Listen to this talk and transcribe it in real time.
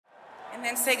And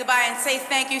then say goodbye and say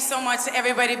thank you so much to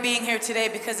everybody being here today,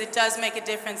 because it does make a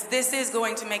difference. This is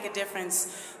going to make a difference.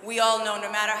 We all know,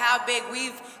 no matter how big,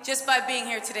 we've, just by being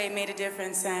here today, made a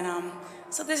difference. And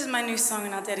so this is my new song,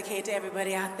 and I'll dedicate it to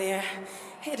everybody out there.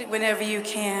 Hit it whenever you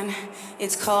can.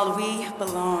 It's called We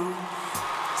Belong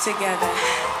Together.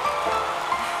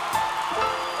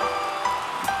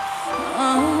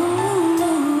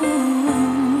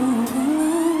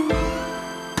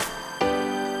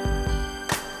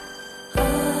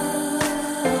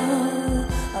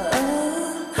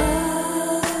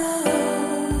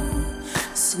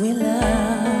 Sweet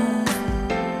love,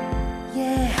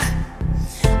 yeah.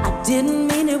 I didn't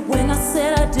mean it when I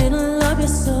said I didn't love you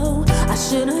so. I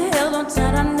should've held on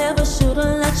tight, I never should've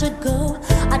let you go.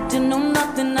 I didn't know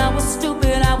nothing, I was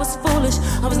stupid, I was foolish,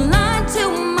 I was lying to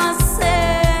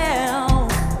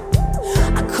myself.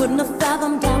 I couldn't have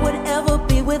fathomed I would ever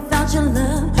be without your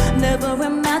love. Never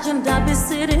imagined I'd be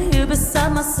sitting here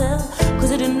beside myself.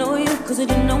 Cause I didn't know you, cause I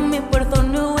didn't know me, but I thought I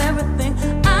knew everything.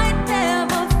 I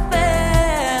never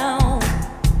felt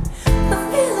the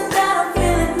feeling that I'm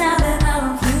feeling now that I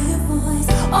don't hear your voice,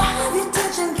 or have you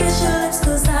touch and kiss your lips,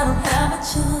 cause I don't have a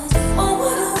choice. Oh,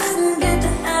 what I wouldn't get to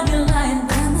have you lying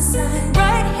by my side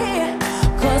right here.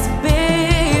 Cause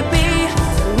baby,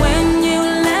 when you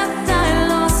left I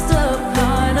lost a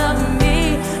part of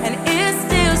me, and it's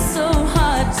still so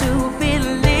hard to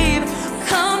believe.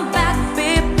 Come back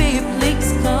baby,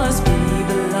 please, cause we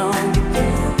belong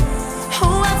together. Who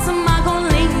else am I gonna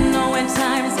lean on when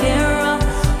times get rough?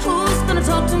 Who's gonna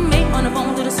talk to me on the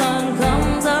phone till the sun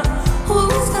comes up?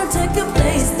 Who's gonna take your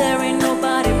place? There ain't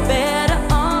nobody better.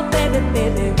 Oh baby,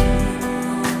 baby,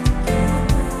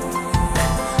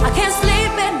 I can't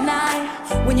sleep at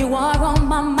night when you are on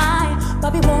my mind.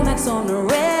 Bobby Womack's on the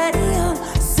radio,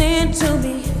 sing to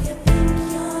me.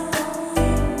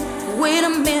 Wait a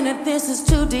minute, this is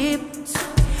too deep.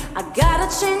 I gotta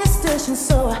change the station,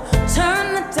 so I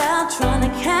turn the dial, trying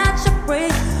to catch a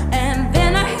break. And